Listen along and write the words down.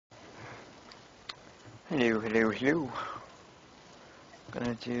Hello.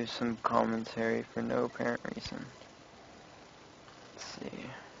 Gonna do some commentary for no apparent reason. Let's see.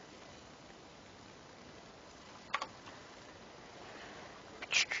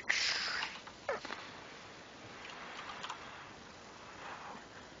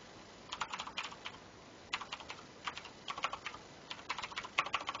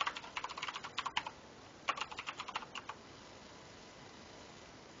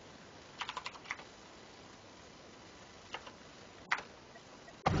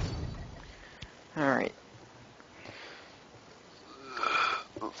 Alright.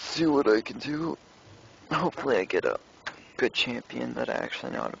 Let's see what I can do. Hopefully I get a good champion that I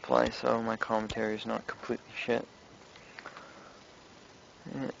actually know how to play, so my commentary is not completely shit.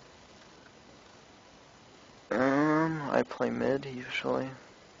 I play mid usually.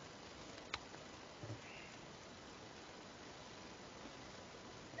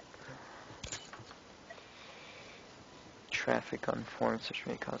 Traffic on forms which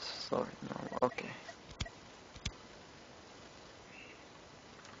may cause slower than normal. Okay.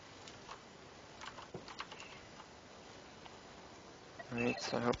 Alright,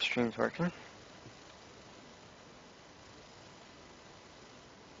 so I hope stream's working.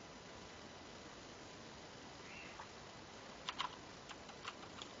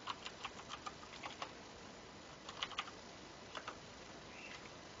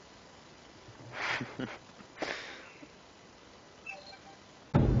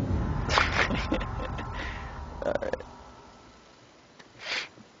 Alright.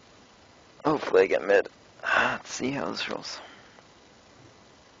 Hopefully I get mid. Let's see how this rolls.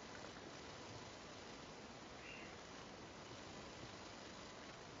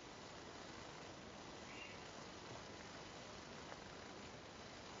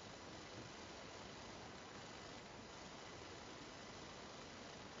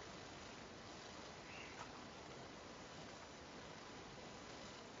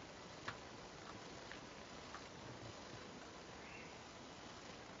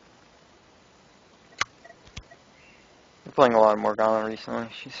 I'm playing a lot of Morgana recently.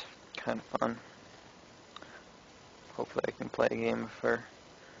 She's kind of fun. Hopefully I can play a game of her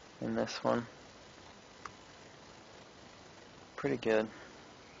in this one. Pretty good.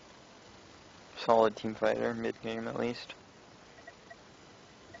 Solid team fighter, mid-game at least.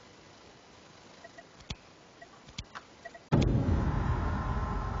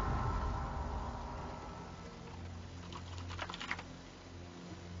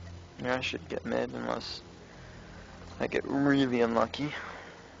 Yeah, I should get mid unless I get really unlucky.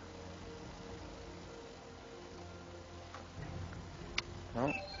 I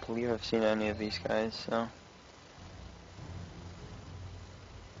don't believe I've seen any of these guys, so...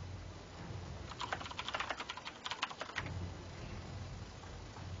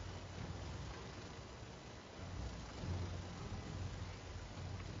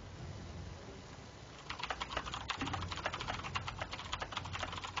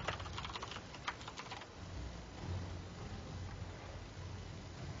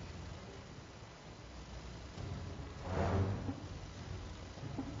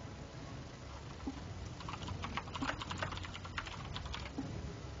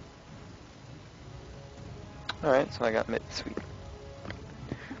 Alright, so I got mid, sweet.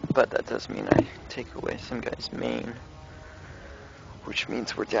 But that does mean I take away some guy's main. Which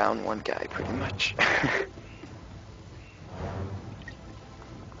means we're down one guy, pretty much.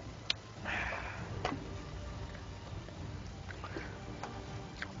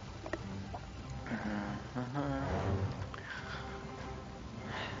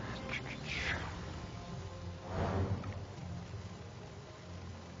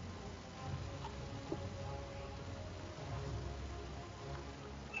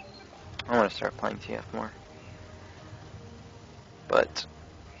 I want to start playing TF more. But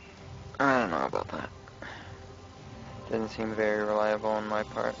I don't know about that. Doesn't seem very reliable on my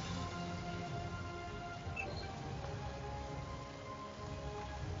part.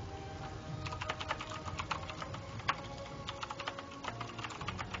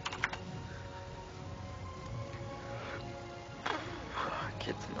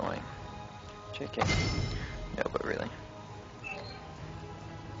 Kid's annoying. JK. No, but really.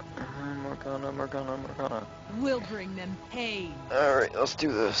 Morgana. We'll bring them pain. Alright, let's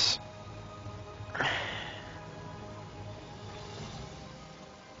do this.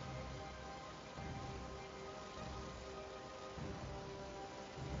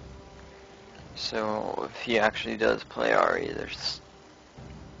 So, if he actually does play Ari,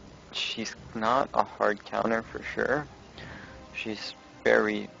 she's not a hard counter for sure. She's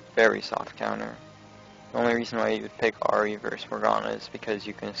very, very soft counter. The only reason why you would pick Ari versus Morgana is because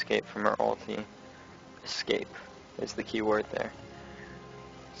you can escape from her ulti. escape is the key word there.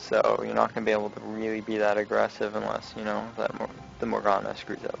 So you're not going to be able to really be that aggressive unless, you know, the Morgana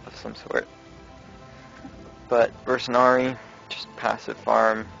screws up of some sort. But versus Ahri, just passive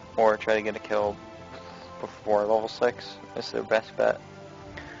farm or try to get a kill before level 6 is their best bet.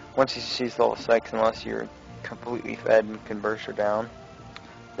 Once he sees level 6, unless you're completely fed and can burst her down,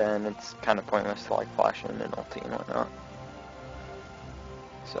 then it's kind of pointless to like flash in and ulti and whatnot.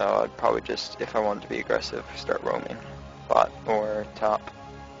 So I'd probably just, if I wanted to be aggressive, start roaming bot or top.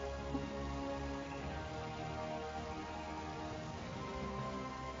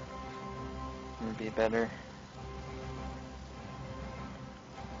 Would be better.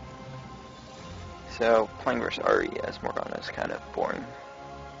 So playing versus Ahri as Morgana is kind of boring,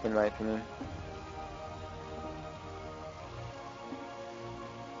 in my opinion.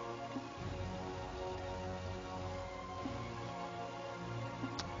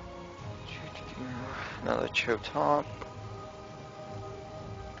 Another Cho top.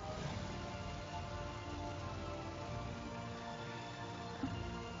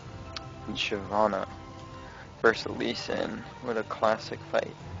 And Shyvana versus Lee Sin. What a classic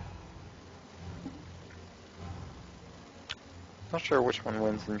fight. Not sure which one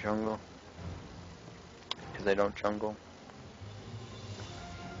wins in jungle, because I don't jungle.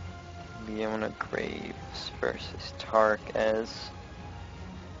 Leona Graves versus Tark Ez.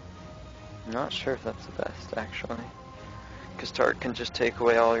 I'm not sure if that's the best, actually. Because Tark can just take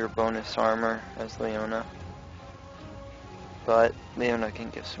away all your bonus armor as Leona. But Leona can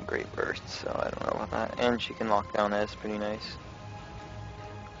give some great bursts, so I don't know about that. And she can lock down Ez pretty nice.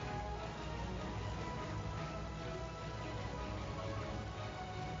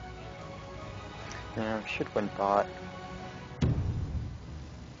 Yeah, should win bot.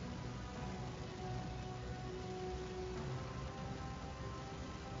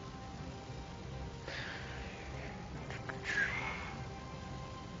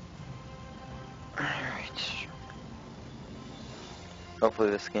 Alright. Hopefully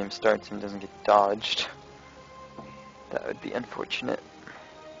this game starts and doesn't get dodged. That would be unfortunate.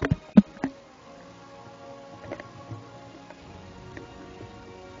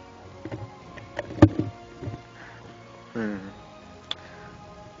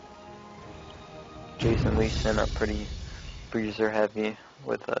 Jason Lee Sin are pretty bruiser heavy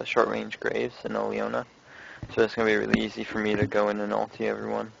with short range Graves and a Leona. So it's going to be really easy for me to go in and ulti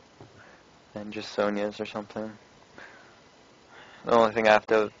everyone. And just Sonya's or something. The only thing I have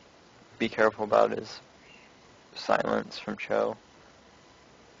to be careful about is silence from Cho.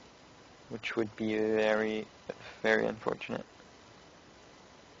 Which would be very, very unfortunate.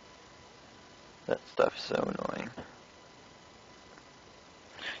 That stuff's so annoying.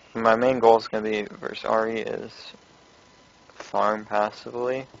 My main goal is going to be versus Ahri is farm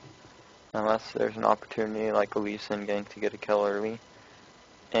passively. Unless there's an opportunity like Lee Sin gank to get a kill early.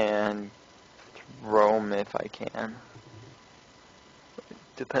 And roam if I can.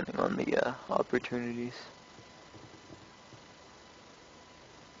 Depending on the opportunities.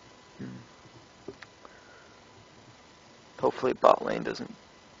 Hopefully bot lane doesn't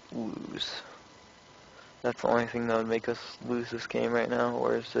lose. That's the only thing that would make us lose this game right now,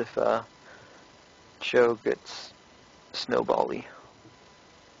 whereas if Cho gets snowbally,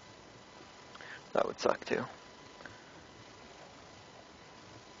 that would suck too.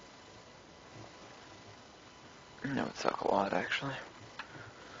 That would suck a lot, actually.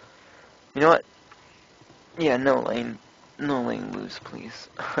 You know what? Yeah, no lane lose, please.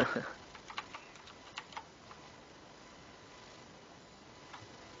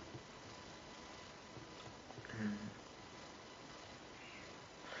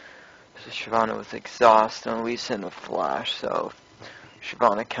 So Shyvana with exhaust and Lee Sin with flash, so if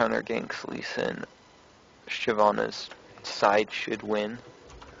Shyvana counter ganks Lee Sin, Shyvana's side should win.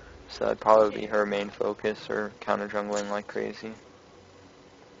 So that'd probably be her main focus, or counter jungling like crazy.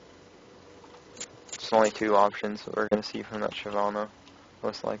 It's only two options that we're going to see from that Shyvana,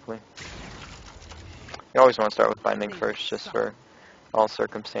 most likely. You always want to start with binding first, just for all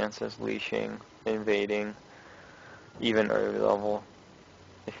circumstances, leashing, invading, even early level.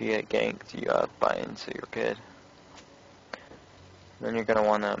 If you get ganked, you have bind, so you're good. Then you're going to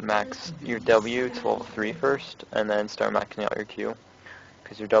want to max your W to level 3 first, and then start maxing out your Q.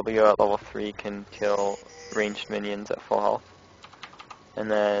 Because your W at level 3 can kill ranged minions at full health. And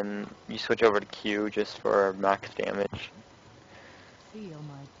then you switch over to Q just for max damage.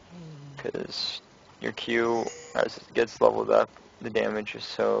 Because your Q, as it gets leveled up, the damage is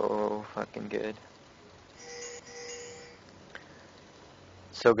so fucking good.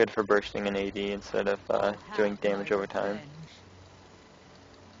 So good for bursting an AD instead of doing damage over time.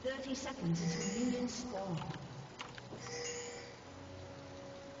 30 seconds until minions spawn.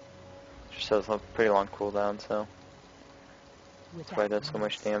 Just has a pretty long cooldown, so that's why it does so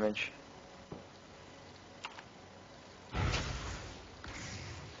much damage.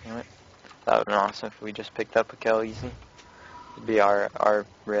 Alright. That would have been awesome if we just picked up a kill easy. It'd be our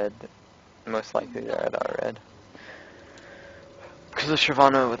red, most likely red, our red. Because the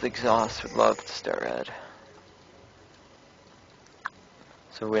Shyvana with exhaust would love to start red.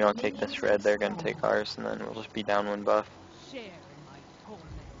 So if we don't take this red, they're going to take ours, and then we'll just be down one buff. Share in my torment.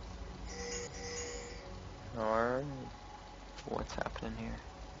 Or what's happening here?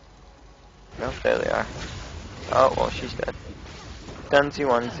 Nope, there they are. Oh, well, she's dead. Dunsy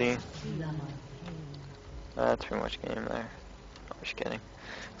onesie. That's pretty much game there. I'm just kidding.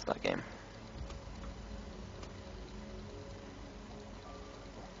 It's not game.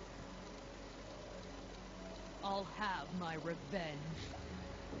 I'll have my revenge.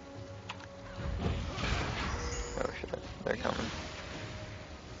 Oh shit, they're coming.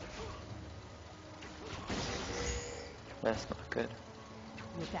 That's not good.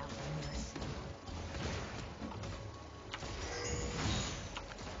 Without mercy.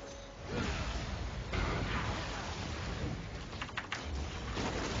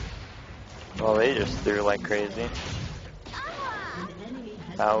 Well, they just threw like crazy.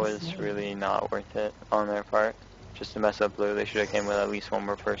 That was really not worth it on their part. Just to mess up blue, they should have came with at least one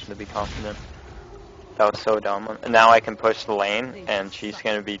more person to be confident. That was so dumb. And now I can push the lane, and she's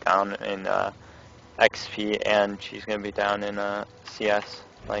going to be down in XP, and she's going to be down in CS.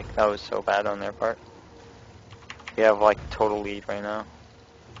 Like, that was so bad on their part. We have, like, total lead right now.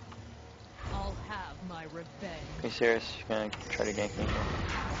 I'll have my revenge. Are you serious? She's going to try to gank me here.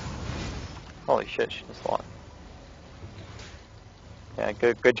 Holy shit, she just lost. Yeah,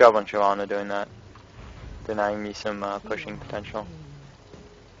 good job on Shyvana doing that. Denying me some pushing potential.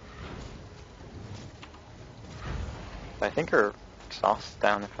 I think her exhaust is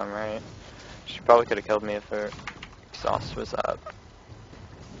down if I'm right. She probably could have killed me if her exhaust was up.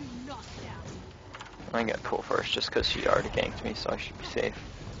 I'm gonna get pull first just because she already ganked me, so I should be safe.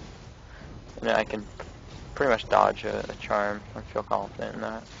 And then I can pretty much dodge a charm. I feel confident in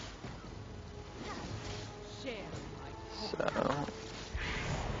that. So,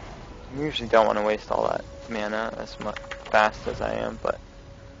 I usually don't want to waste all that mana as fast as I am, but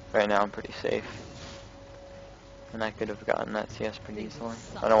right now I'm pretty safe. And I could have gotten that CS pretty easily.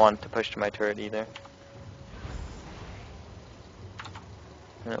 I don't want it to push to my turret either.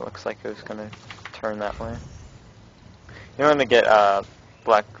 And it looks like it was going to turn that way. You want to get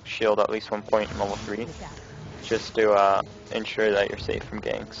Black Shield at least 1 point in level 3, just to ensure that you're safe from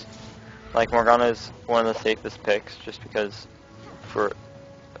ganks. Like, Morgana is one of the safest picks, just because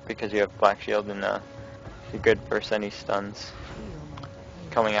you have Black Shield and you're good versus any stuns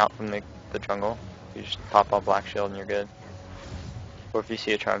coming out from the jungle. You just pop on Black Shield and you're good. Or if you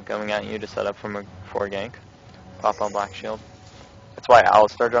see a charm coming at you to set up for a gank, pop on Black Shield. That's why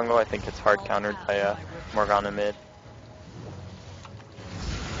Alistar jungle, I think it's hard countered by Morgana mid.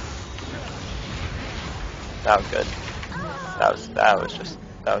 That was good. That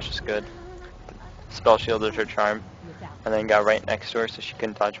was just good. Spell shielded her charm, and then got right next to her so she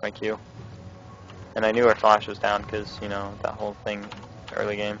couldn't dodge my Q. And I knew her flash was down because, you know, that whole thing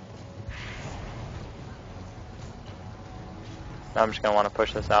early game. Now I'm just gonna want to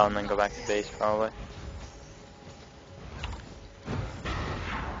push this out and then go back to base probably.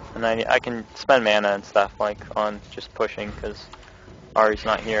 And I can spend mana and stuff like on just pushing because Ari's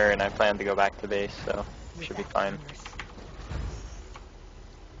not here and I plan to go back to base, so should be fine.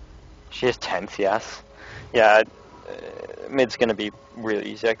 She has 10 CS. Yeah, mid's gonna be really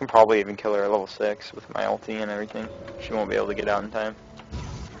easy. I can probably even kill her at level 6 with my ulti and everything. She won't be able to get out in time.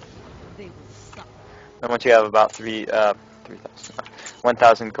 And once you have about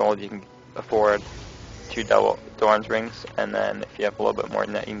 1,000 gold, you can afford 2 double Dorn's rings, and then if you have a little bit more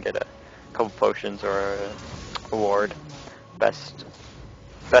than that, you can get a couple potions or a ward. Best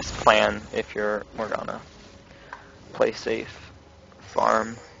plan if you're Morgana. Play safe,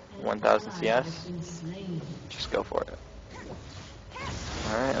 farm 1,000 CS, just go for it.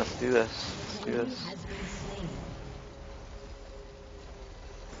 Alright, let's do this. Let's do this.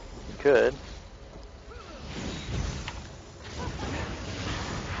 You could.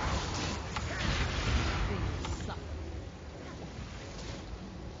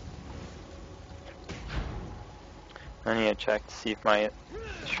 I need to check to see if my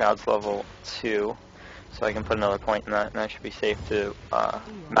Shroud's level 2, so I can put another point in that, and I should be safe to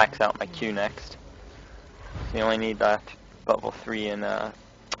max out my Q next. So you only need that level 3 in that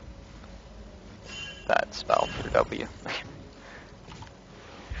spell for W.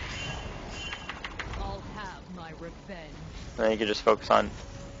 And then you can just focus on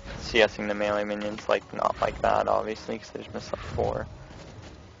CSing the melee minions, like not like that, obviously, because they just missed like 4.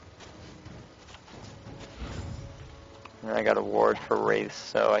 And I got a ward for Wraiths,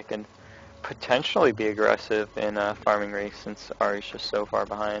 so I can potentially be aggressive in farming Wraiths since Ari's just so far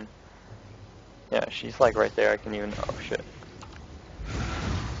behind. Yeah, she's like right there. I can even. Oh shit.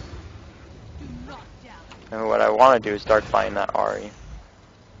 And what I want to do is dark find that Ari,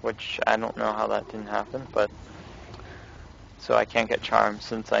 which I don't know how that didn't happen, but so I can't get charmed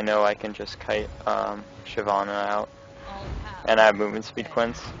since I know I can just kite Shyvana out, and I have movement speed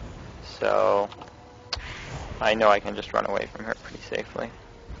quints, so I know I can just run away from her pretty safely.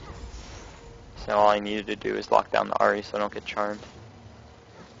 So all I needed to do is lock down the Ari so I don't get charmed.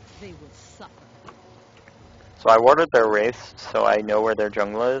 They will suffer. So I warded their Wraiths so I know where their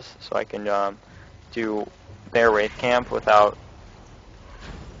jungle is, so I can do their Wraith camp without,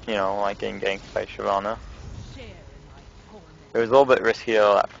 you know, like getting ganked by Shyvana. It was a little bit risky to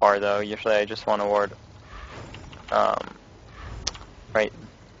go that far though. Usually I just want to ward right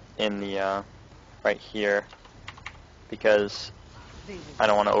in the right here because I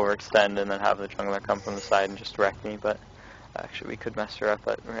don't want to overextend and then have the jungler come from the side and just wreck me, but actually we could mess her up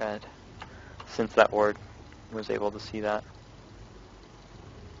at red since that ward was able to see that.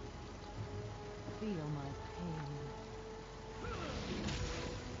 Feel my pain.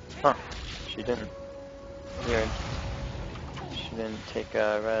 Huh, she didn't. Weird. She didn't take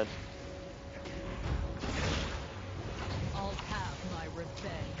red. I'll have my revenge.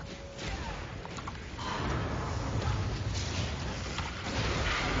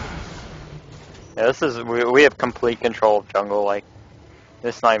 Yeah, this is, we have complete control of jungle, like,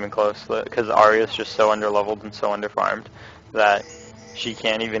 it's not even close, because Arya's just so underleveled and so underfarmed that she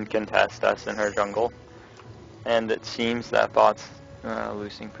can't even contest us in her jungle. And it seems that bot's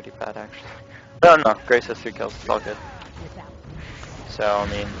losing pretty bad, actually. No, Grace has 3 kills, it's all good. So, I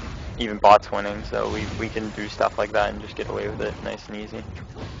mean, even bot's winning, so we can do stuff like that and just get away with it nice and easy.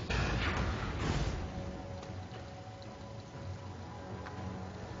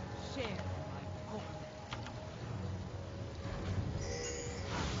 Share my torment.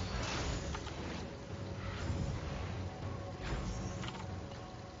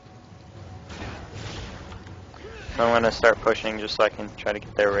 So I'm going to start pushing just so I can try to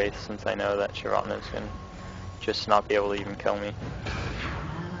get their Wraith since I know that Shyvana's going to just not be able to even kill me.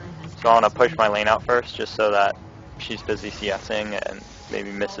 So I want to push my lane out first just so that she's busy CSing and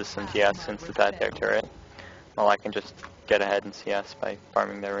maybe misses some TS since it's at their turret. Well, I can just get ahead and CS by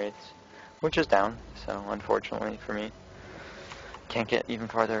farming their Wraiths, which is down, so unfortunately for me, can't get even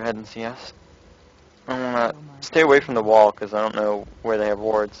farther ahead in CS. I want to stay away from the wall because I don't know where they have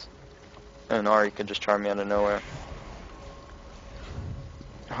wards, and Ari could just charm me out of nowhere.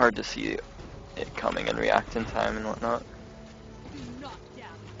 Hard to see it coming and react in time and whatnot.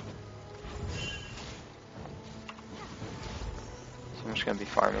 So I'm just going to be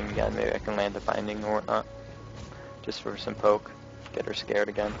farming again. Maybe I can land a binding or whatnot. Just for some poke. Get her scared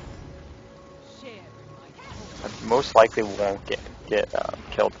again. I most likely won't get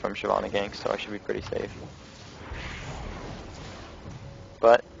killed from Shyvana gank, so I should be pretty safe.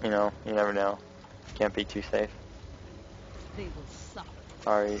 But, you know, you never know. Can't be too safe.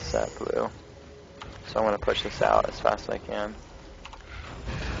 Ari's at blue. So I'm going to push this out as fast as I can.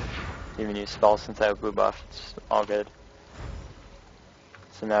 Even use spells since I have blue buff. It's all good.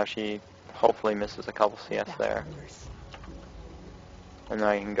 So now she hopefully misses a couple CS there. And then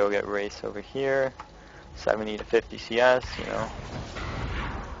I can go get Race over here. 70 to 50 CS, you know.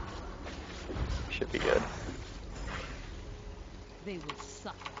 Should be good. They will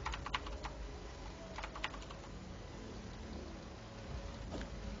suffer.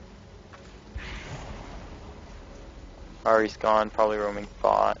 Ari's gone, probably roaming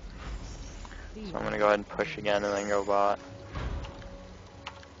bot. So I'm going to go ahead and push again and then go bot.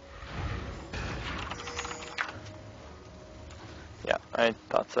 Yeah, I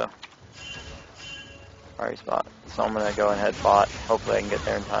thought so. Ari's bot. So I'm going to go and head bot. Hopefully I can get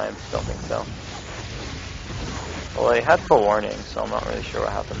there in time. Don't think so. Well, they had full warning, so I'm not really sure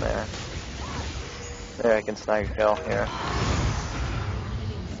what happened there. Maybe I can snag a kill here.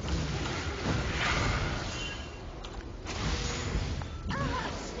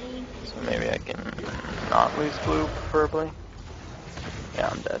 So maybe I can not lose blue, preferably. Yeah,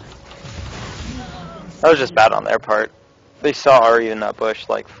 I'm dead. That was just bad on their part. They saw Ari in that bush,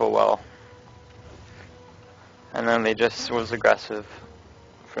 like, full well. And then they just was aggressive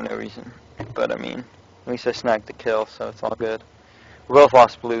for no reason. But, I mean, at least I snagged the kill, so it's all good. We both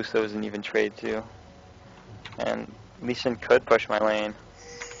lost blue, so it was an even trade, too. And Lee Sin could push my lane.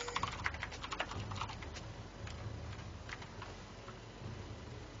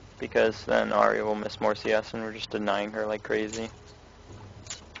 because then Arya will miss more CS and we're just denying her like crazy.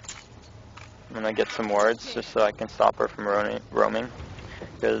 I'm gonna get some wards just so I can stop her from roaming.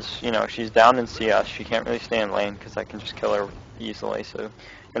 Because, you know, she's down in CS, she can't really stay in lane because I can just kill her easily. So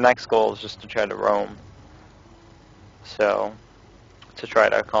your next goal is just to try to roam. So, to try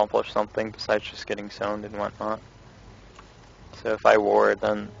to accomplish something besides just getting zoned and whatnot. So if I ward,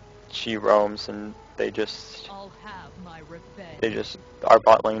 then she roams and they just, our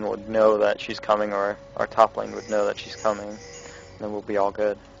bot lane would know that she's coming, or our top lane would know that she's coming, and then we'll be all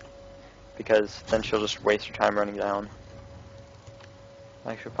good. Because then she'll just waste her time running down.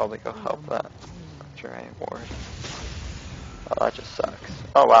 I should probably go help that after I ward. Oh, that just sucks.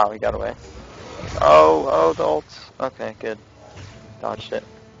 Oh wow, he got away. Oh, the ults. Okay, good. Dodged it.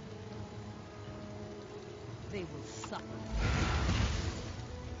 They will suffer.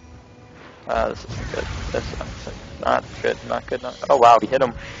 This isn't good. This sucks. Not good, not good, not. Oh wow, he hit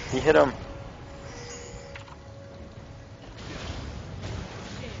him. He hit him.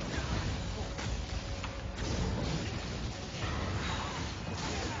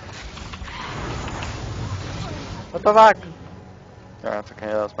 What the fuck? No, that's okay,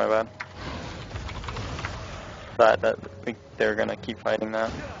 that was my bad. They were gonna keep fighting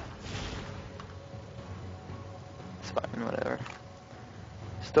that. It's fine, whatever.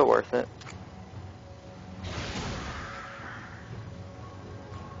 Still worth it.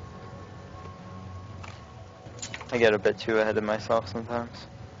 I get a bit too ahead of myself sometimes.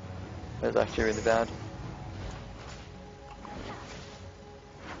 It's actually really bad.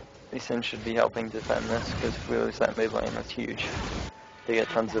 Lee Sin should be helping defend this, because if we lose that mid lane, that's huge. They get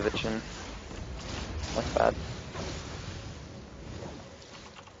tons of vision. That's bad.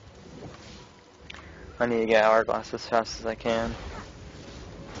 I need to get Hourglass as fast as I can.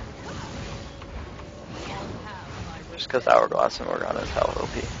 Just because Hourglass and Morgana is hell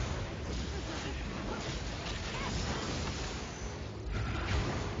OP.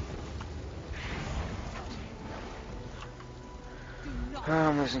 Oh,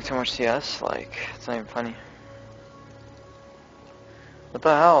 I'm losing too much CS, like, it's not even funny. What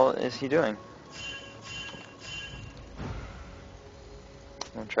the hell is he doing?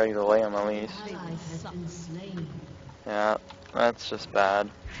 I'm gonna try to delay him at least. Yeah, that's just bad.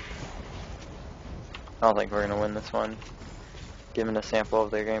 I don't think we're gonna win this one, given a sample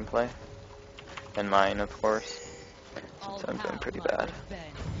of their gameplay. And mine, of course, since I'm doing pretty bad.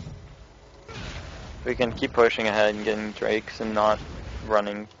 If we can keep pushing ahead and getting Drakes and not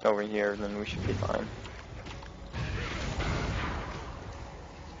running over here, then we should be fine.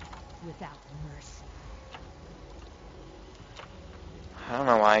 Without mercy. I don't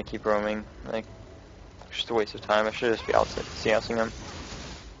know why I keep roaming. Like, just a waste of time. I should just be out CSing him.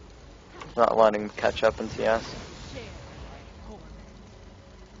 Not letting him catch up in CS.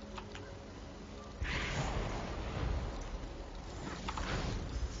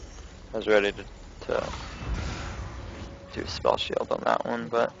 I was ready to do a spell shield on that one,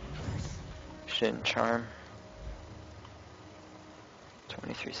 but she didn't charm.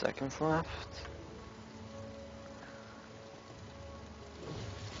 23 seconds left.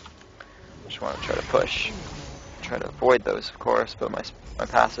 Just want to try to push. Try to avoid those, of course, but my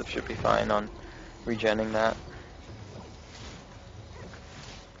passive should be fine on regenning that.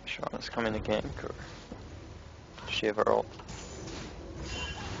 Shawana's coming to gank, or does she have her ult?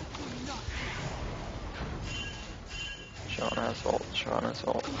 Shawana has ult, Shawana's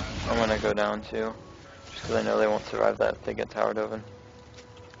ult. I'm gonna go down too, just because I know they won't survive that if they get towered over.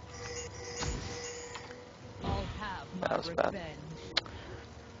 That was bad.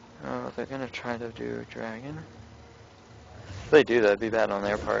 Oh, they're gonna try to do dragon. If they do, that'd be bad on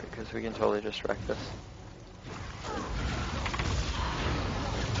their part, because we can totally just wreck this.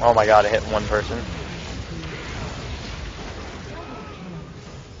 Oh my god, I hit one person.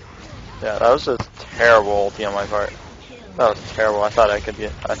 Yeah, that was just terrible ulti on my part. That was terrible. I thought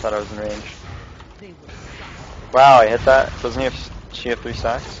I was in range. Wow, I hit that. Doesn't she have 3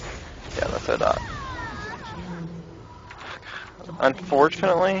 stacks? Yeah, that's what I thought.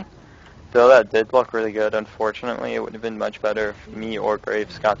 Unfortunately, though that did look really good, unfortunately it would have been much better if me or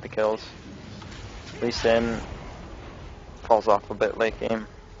Graves got the kills. Lee Sin falls off a bit late game.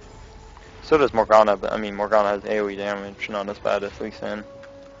 So does Morgana, but I mean Morgana has AoE damage, not as bad as Lee Sin.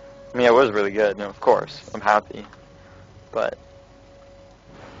 I mean, it was really good, and of course, I'm happy. But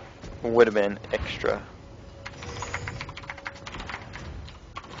it would have been extra.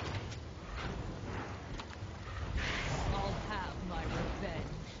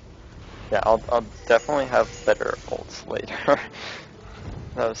 Yeah, I'll definitely have better ults later.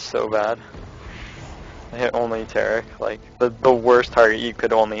 That was so bad. I hit only Tarek, like the worst target you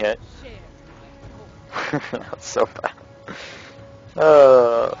could only hit. That's so bad.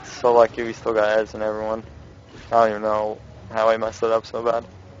 So lucky we still got Eds and everyone. I don't even know how I messed it up so bad.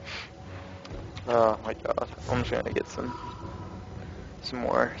 Oh my god. I'm just gonna get some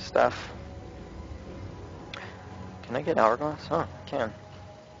more stuff. Can I get Hourglass? Oh, I can.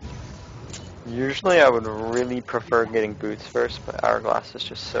 Usually I would really prefer getting boots first, but Hourglass is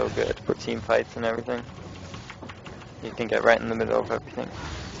just so good for team fights and everything. You can get right in the middle of everything.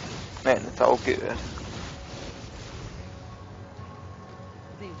 Man, it's all good.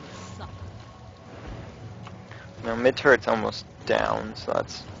 They will suffer. Now mid turret's almost down, so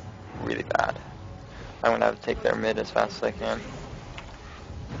that's really bad. I'm gonna have to take their mid as fast as I can.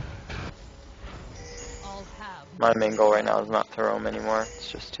 I'll have My main goal right now is not to roam anymore.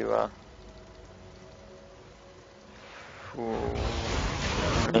 It's just to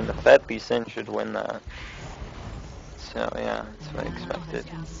I mean, the Fed Lee Sin should win that. So yeah, that's what I expected.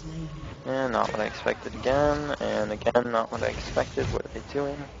 And not what I expected again, and again, not what I expected. What are they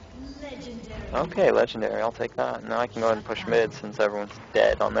doing? Okay, legendary, I'll take that. Now I can go ahead and push mid since everyone's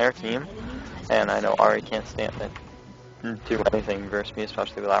dead on their team. And I know Ari can't stand it. Do anything versus me,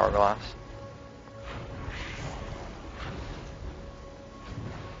 especially with Hourglass.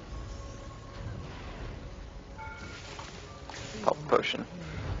 Pop a potion.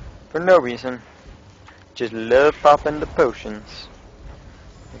 For no reason. Just love popping the potions.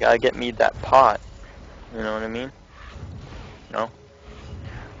 You gotta get me that pot. You know what I mean? No?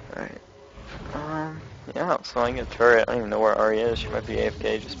 Alright. Yeah, so I get a turret. I don't even know where Ari is. She might be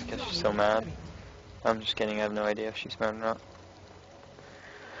AFK just because she's so mad. I'm just kidding, I have no idea if she's mad or not.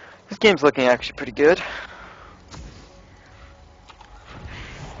 This game's looking actually pretty good.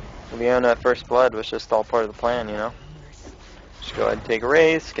 Leona at first blood was just all part of the plan, you know? Just go ahead and take a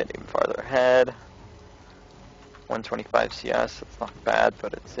race, get even farther ahead. 125 CS, it's not bad,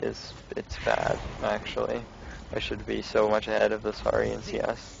 but it's bad, actually. I should be so much ahead of this Ari in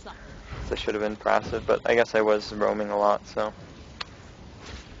CS. This should have been passive, but I guess I was roaming a lot, so.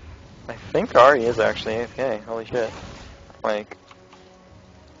 I think Ari is actually AFK, holy shit. Like,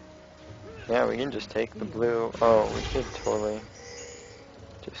 yeah, we can just take the blue. Oh, we should totally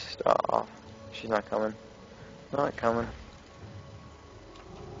just stop. She's not coming. Not coming.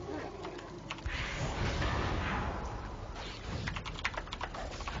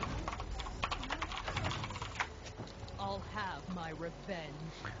 I'll have my revenge.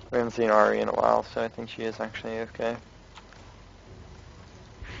 We haven't seen Ari in a while, so I think she is actually AFK.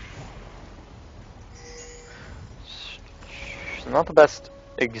 She's not the best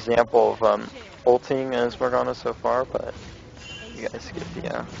example of ulting as Morgana so far, but you guys get the,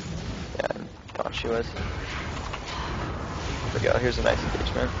 yeah, I thought she was. There we go, here's a nice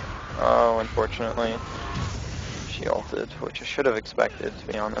engagement. Oh, unfortunately, she ulted, which I should have expected, to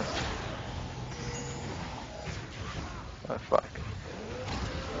be honest. Oh, fuck.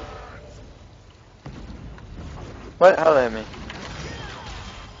 What? How did that hit me?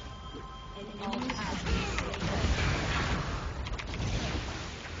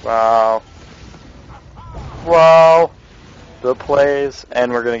 Wow. Wow. The plays,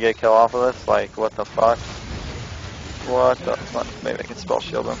 and we're gonna get a kill off of this? Like, what the fuck? What the fuck? Maybe I can spell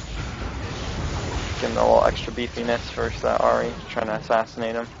shield him. Give him a little extra beefiness versus that Ari, trying to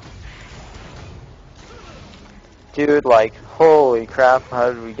assassinate him. Dude, like, holy crap,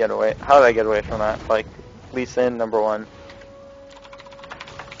 how did we get away? How did I get away from that? Like, Lee Sin, #1.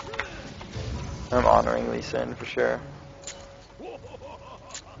 I'm honoring Lee Sin for sure.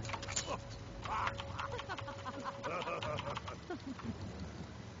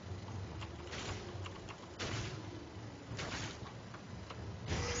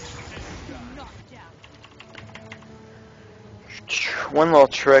 One little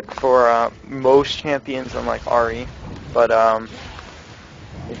trick for most champions, unlike Ari, but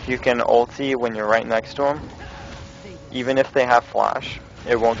if you can ulti when you're right next to them, even if they have flash,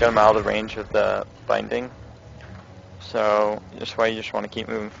 it won't get them out of the range of the binding. So that's why you just want to keep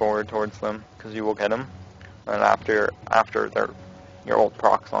moving forward towards them, because you will get them. And after your ult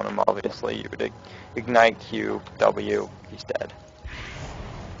procs on him, obviously you would ignite Q, W, he's dead.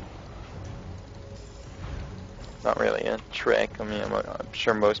 Not really a trick. I mean, I'm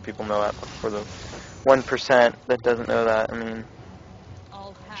sure most people know that, but for the 1% that doesn't know that, I mean,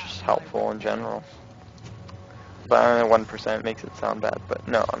 it's just helpful in general. But I don't know, 1% makes it sound bad, but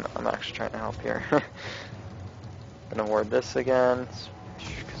no, I'm actually trying to help here. Gonna ward this again,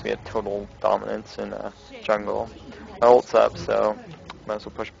 because we have total dominance in jungle. My ult's up, so might as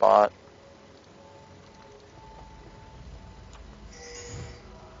well push bot.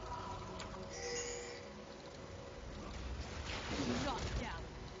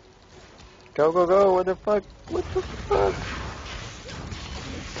 Go, go, go. What the fuck? What the fuck?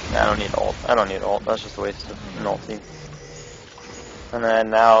 I don't need ult. I don't need ult. That's just a waste of an ulti. And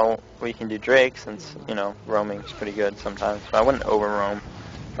then now we can do Drake since, you know, roaming's pretty good sometimes. But I wouldn't over roam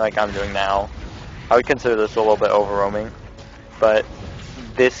like I'm doing now. I would consider this a little bit over roaming. But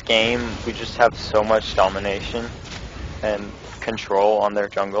this game, we just have so much domination and control on their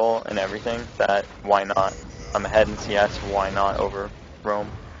jungle and everything that why not? I'm ahead in CS, why not over roam?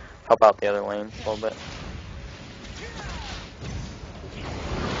 Help out the other lanes a little bit.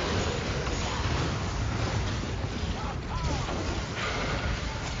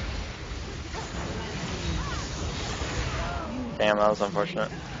 Damn, that was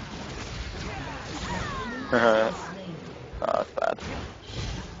unfortunate. Oh, that's bad.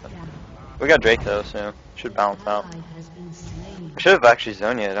 We got Drake though, so should balance out. I should have actually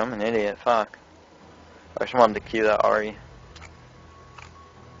zoned it. I'm an idiot. Fuck. I just wanted to Q that Ari.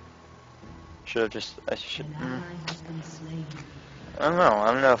 Should have just. I should. I don't know.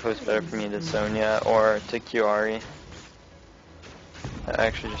 I don't know if it was better for me to Sonya or to Q Ari. I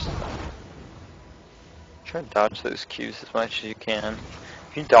actually just try to dodge those Qs as much as you can.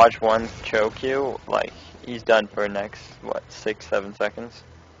 If you dodge one Cho Q, like he's done for the next what 6-7 seconds.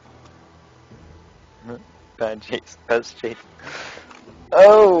 Bad chase. Best chase.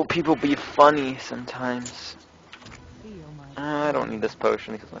 Oh, people be funny sometimes. I don't need this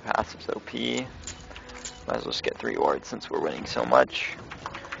potion because my passive's OP. Might as well just get 3 wards since we're winning so much.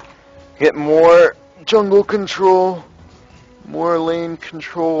 Get more jungle control, more lane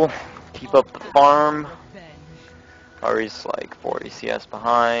control, keep up the farm. Ari's like 40 CS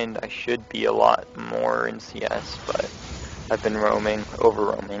behind. I should be a lot more in CS, but I've been roaming, over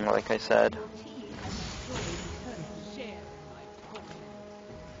roaming like I said.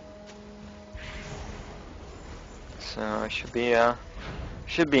 So it should be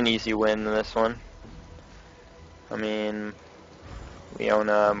an easy win in this one. I mean,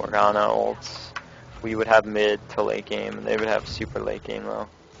 Leona, Morgana ults. We would have mid to late game, and they would have super late game though.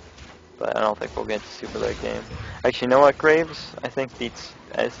 But I don't think we'll get to super late game. Actually, you know what, Graves? I think beats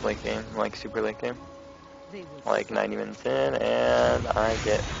as late game, like super late game. Like 90 minutes in, and I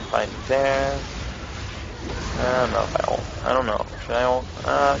get fighting there. I don't know if I ult. I don't know. Should I ult?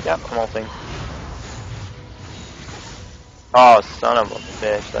 Yeah, I'm ulting. Oh, son of a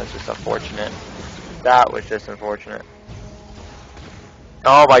bitch. That's just unfortunate. That was just unfortunate.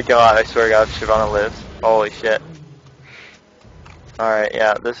 Oh my god, I swear to god, Shyvana lives. Holy shit. Alright,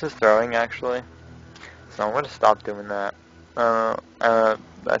 yeah, this is throwing actually. So I'm gonna stop doing that.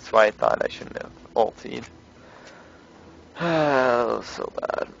 That's why I thought I shouldn't have ultied. Oh, so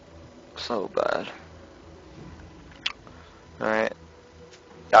bad. So bad. Alright.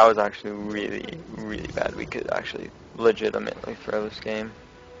 That was actually really, really bad. We could actually legitimately throw this game.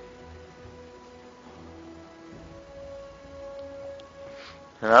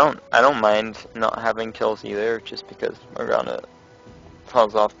 And I don't mind not having kills either, just because Morgana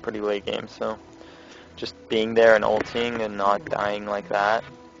falls off pretty late game, so just being there and ulting and not dying like that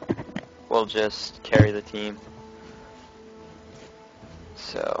will just carry the team.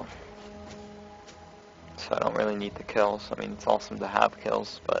 So I don't really need the kills. I mean, it's awesome to have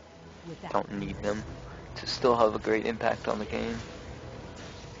kills, but don't need them to still have a great impact on the game.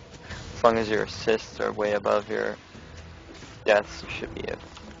 As long as your assists are way above your deaths, it should be a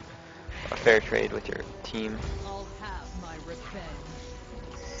fair trade with your team. I'll have my revenge.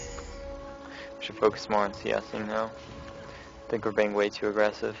 Should focus more on CSing now. I think we're being way too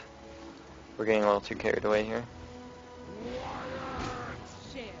aggressive. We're getting a little too carried away here.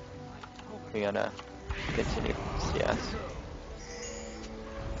 We gotta continue CS.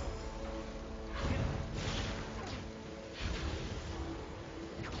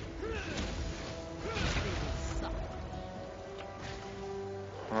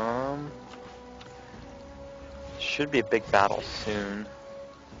 Should be a big battle soon.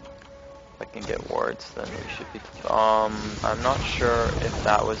 If I can get wards, then we should be. I'm not sure if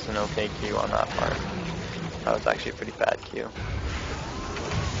that was an okay Q on that part. That was actually a pretty bad Q.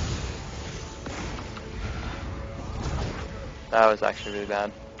 That was actually really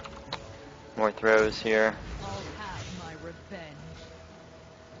bad. More throws here. I'll have my revenge.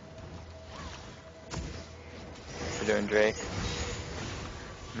 We're doing Drake.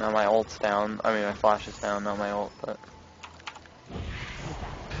 Now my ult's down. I mean, my flash is down, not my ult, but.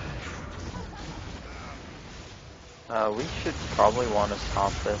 We should probably want to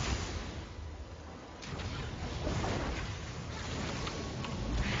stop this.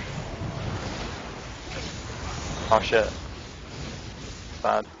 Oh shit.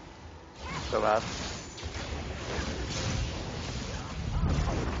 Bad. So bad.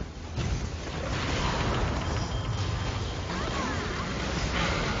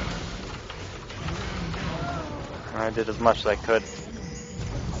 I did as much as I could,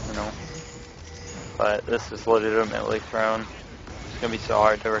 you know. But this is legitimately thrown. It's gonna be so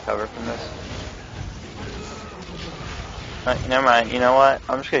hard to recover from this. Never mind, you know what?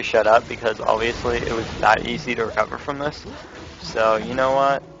 I'm just gonna shut up because obviously it was that easy to recover from this. So, you know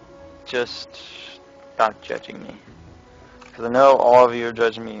what? Just stop judging me. Because I know all of you are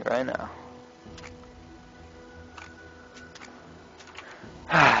judging me right now.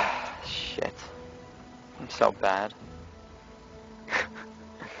 Shit. I'm so bad.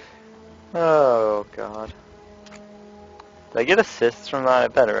 Oh, God. Did I get assists from that? I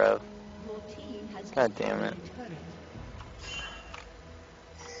better have. God damn it.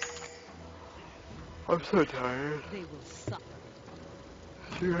 I'm so tired. They will suffer.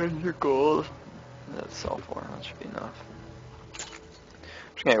 200 gold. That's sell for. That should be enough.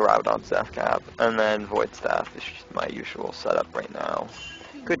 I'm just gonna grab it on staff cap, and then void staff is just my usual setup right now.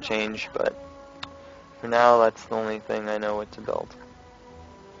 Could change, but for now that's the only thing I know what to build.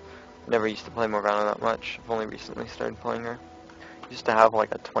 Never used to play Morgana that much. I've only recently started playing her. Used to have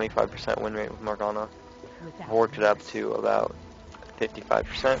like a 25% win rate with Morgana. I've worked it up to about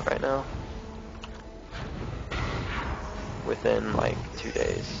 55% right now. Within like 2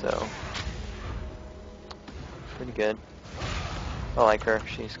 days, so pretty good. I like her.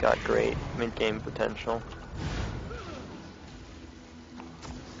 She's got great mid-game potential.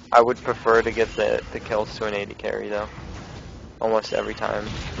 I would prefer to get the kills to an 80 carry though. Almost every time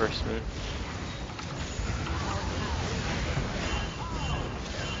versus me.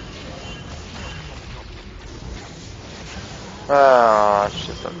 Ah, it's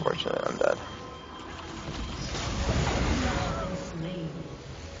just unfortunate I'm dead.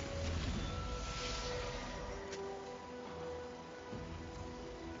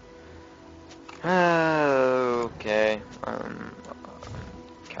 Okay, I'm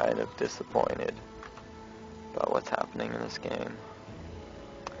kind of disappointed about what's happening in this game.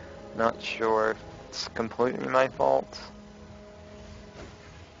 Not sure if it's completely my fault,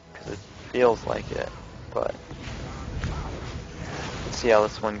 because it feels like it, but let's see how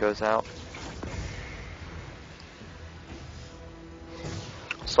this one goes out.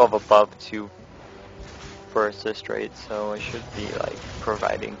 Still have above 2 for assist rate, so I should be like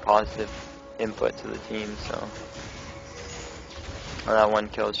providing positive input to the team, so and that one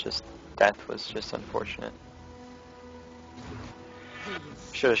kill is just death was just unfortunate.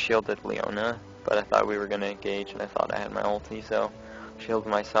 Should have shielded Leona, but I thought we were gonna engage and I thought I had my ulti, so shielded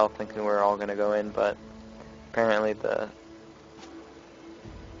myself thinking we were all gonna go in, but apparently the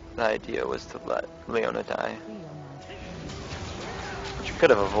idea was to let Leona die, which we could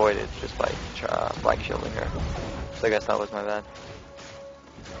have avoided just by black shielding her. So I guess that was my bad.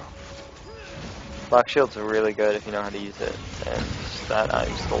 Black shield's really good if you know how to use it, and that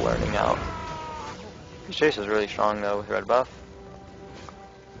I'm still learning out. Chase is really strong though with red buff.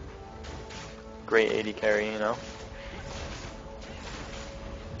 Great 80 carry, you know.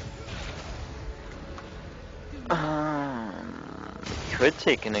 Could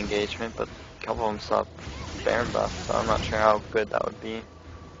take an engagement, but a couple of them still have Baron buff, so I'm not sure how good that would be.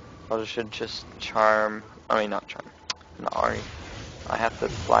 I should just charm. I mean, not charm. Nari. I have to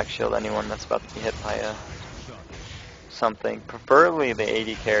black shield anyone that's about to be hit by something. Preferably the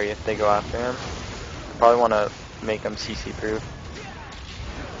 80 carry if they go after him. Probably want to make him CC proof.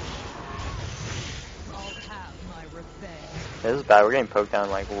 This is bad. We're getting poked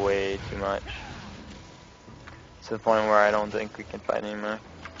down like way too much. To the point where I don't think we can fight anymore.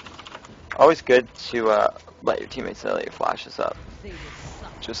 Always good to let your teammates know that your flash is up.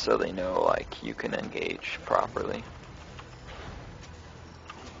 Just so they know like you can engage properly.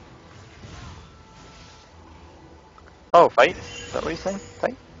 Oh, fight? Is that what he's saying?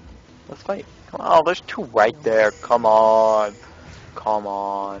 Fight? Let's fight. Come on. Oh, there's 2 right there. Come on. Come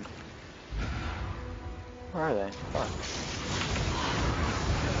on. Where are they? Fuck.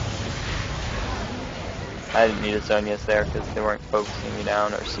 I didn't need a Zonia's there because they weren't focusing me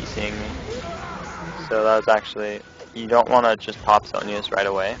down or CCing me. So that was actually... You don't want to just pop Zonia's right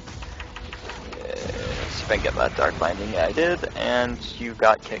away. See if I get that dark binding. Yeah, I did. And you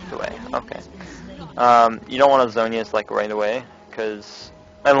got kicked away. Okay. You don't want to Zonia's like right away, because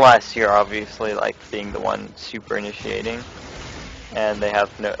unless you're obviously like being the one super initiating, and they have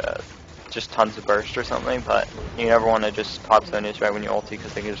no, just tons of burst or something. But you never want to just pop Zonia's right when you ulti,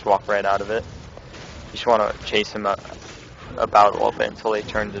 because they can just walk right out of it. You just want to chase him about a little bit until they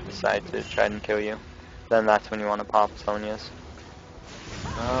turn to decide to try and kill you. Then that's when you want to pop Zonia's.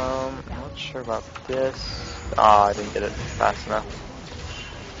 I'm not sure about this. Ah, I didn't get it fast enough.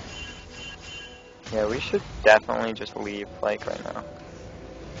 Yeah, we should definitely just leave, like, right now.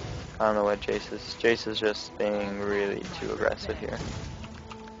 I don't know what Jace is. Jace is just being really too aggressive here.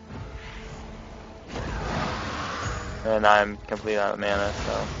 And I'm completely out of mana,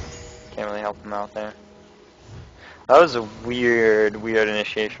 so can't really help him out there. That was a weird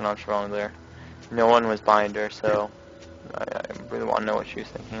initiation on Strong there. No one was behind her, so I really want to know what she was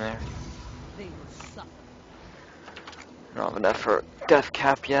thinking there. They will suffer. I don't have enough for Death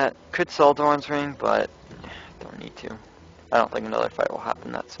Cap yet. Could sell Dawn's Ring, but don't need to. I don't think another fight will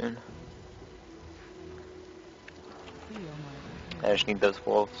happen that soon. Feel my I just need those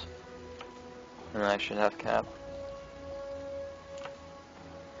wolves. And then I should have Cap.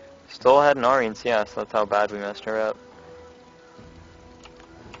 Still had an Ari in CS, that's how bad we messed her up.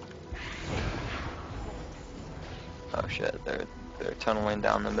 Oh shit, they're tunneling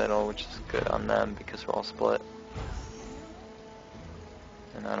down the middle, which is good on them because we're all split.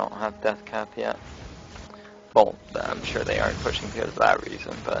 And I don't have Death Cap yet. Well, I'm sure they aren't pushing because of that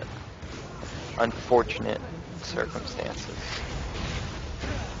reason, but unfortunate circumstances.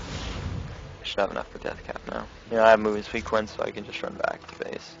 I should have enough for Death Cap now. You know, I have moving sequence, so I can just run back to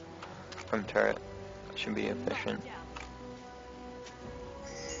base from turret. Should be efficient.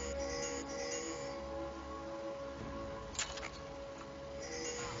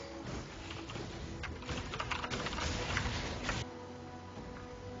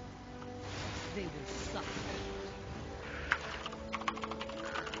 They will suffer.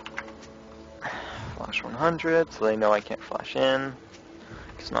 Flash 100, so they know I can't flash in.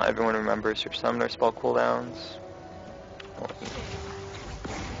 Because not everyone remembers your summoner spell cooldowns.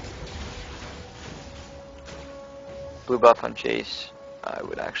 Blue buff on Jace, I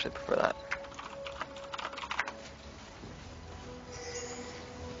would actually prefer that.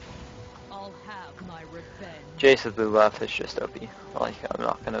 I'll have my revenge. Jace's blue buff is just OP. Like, I'm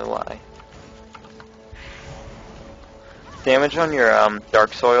not gonna lie. Damage on your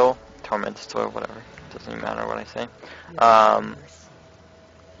Dark Soil, Tormented Soil, whatever. Doesn't even matter what I say.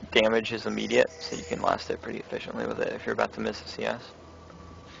 Damage is immediate, so you can last it pretty efficiently with it if you're about to miss a CS.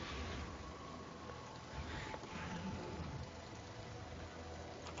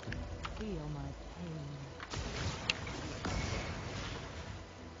 Feel my pain.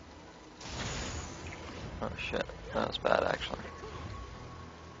 Oh shit, that was bad actually.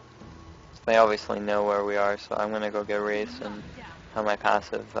 They obviously know where we are, so I'm gonna go get Wraith and have my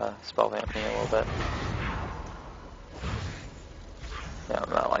passive spell vamp me a little bit. Yeah, I'm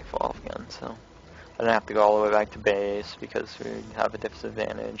not like full health again, so I don't have to go all the way back to base because we have a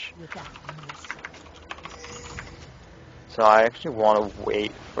disadvantage. So I actually want to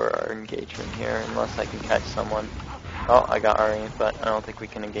wait for our engagement here, unless I can catch someone. Oh, I got Ari, but I don't think we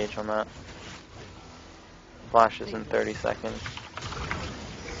can engage on that. Flash is in 30 seconds.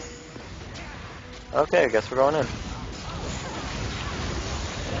 Okay, I guess we're going in.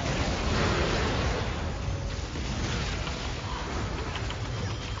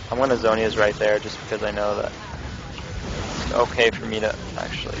 I'm gonna Zonia's right there just because I know that it's okay for me to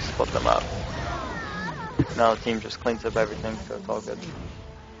actually split them up. Now the team just cleans up everything, so it's all good.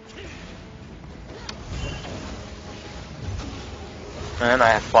 And I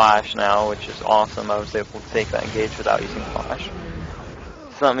have Flash now, which is awesome. I was able to take that engage without using Flash.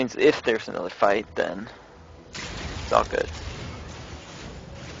 So that means if there's another fight, then it's all good.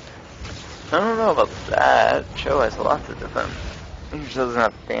 I don't know about that. Cho has lots of defense. He just doesn't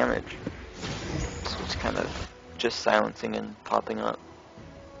have damage. So it's kind of just silencing and popping up.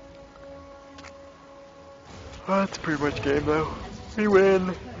 Oh, that's pretty much game though. We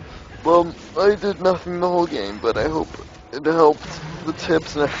win. Well, I did nothing the whole game, but I hope it helped the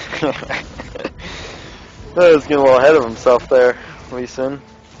tips and everything. I was getting a little ahead of himself there, Lee Sin.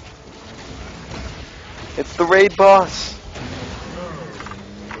 It's the raid boss.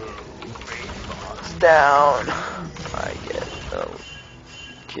 Boss down. I get no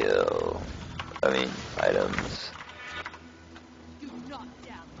kill. I mean, items. Do not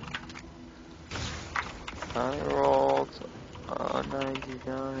doubt. I rolled a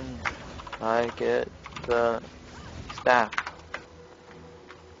 99. I get the staff.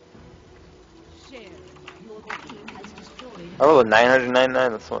 Share. Your team has destroyed. I rolled a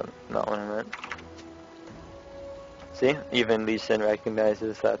 999. That's not what I meant. See, even Lee Sin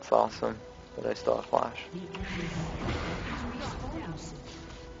recognizes that's awesome, but I still have Flash.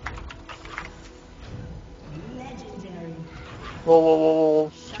 Legendary. Whoa, whoa, whoa, whoa,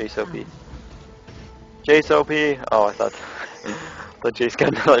 whoa. Jace OP. Jace OP. Oh, I thought Jace got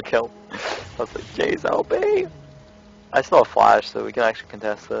another kill. I was like, Jace OP. I still have Flash, so we can actually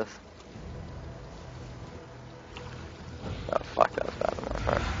contest this. Oh fuck, that was bad on my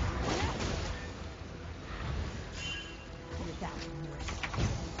part.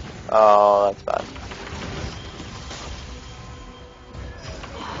 Oh, that's bad.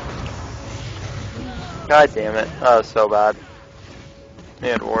 God damn it. That was so bad. He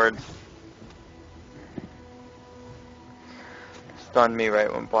had wards. Stunned me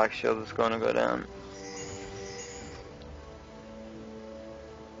right when Black Shield was going to go down.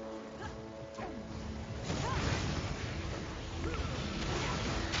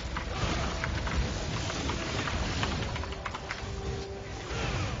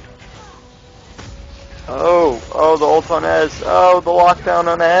 Oh, the ult on Ez. Oh, the lockdown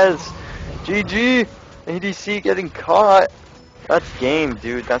on Ez. GG. ADC getting caught. That's game,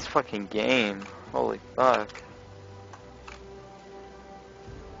 dude. That's fucking game. Holy fuck.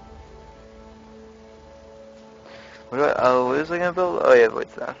 What was I gonna build? Oh yeah,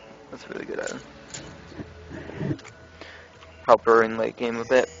 wait, that. That's a really good item. Help her in late game a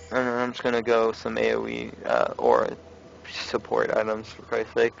bit. And then I'm just gonna go some AoE, or support items for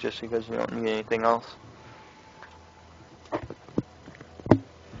Christ's sake, just because you don't need anything else.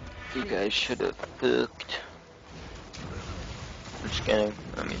 You guys should have booked. I'm just kidding.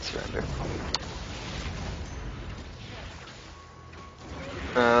 I mean surrender.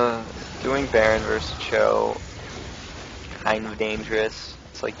 Doing Baron versus Cho, kind of dangerous.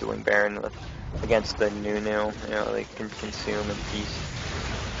 It's like doing Baron against the Nunu. You know, they can consume and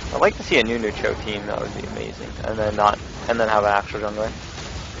feast. I'd like to see a Nunu Cho team. That would be amazing. And then have an actual jungler.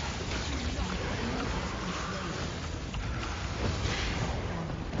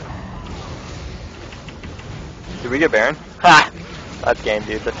 Did we get Baron? Ha! That's game,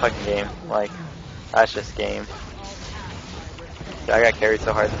 dude. That's fucking game. Like, that's just game. I got carried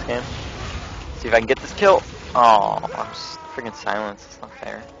so hard this game. See if I can get this kill. Oh, I'm just freaking silence. It's not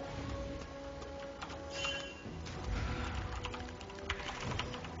fair.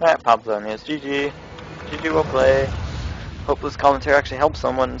 Alright, Pop Zone is GG. GG will play. Hope this commentary actually helps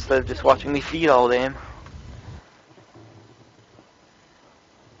someone instead of just watching me feed all day.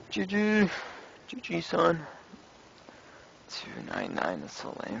 GG. GG, son. 299, that's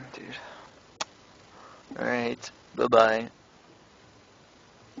so lame, dude. Alright, bye-bye.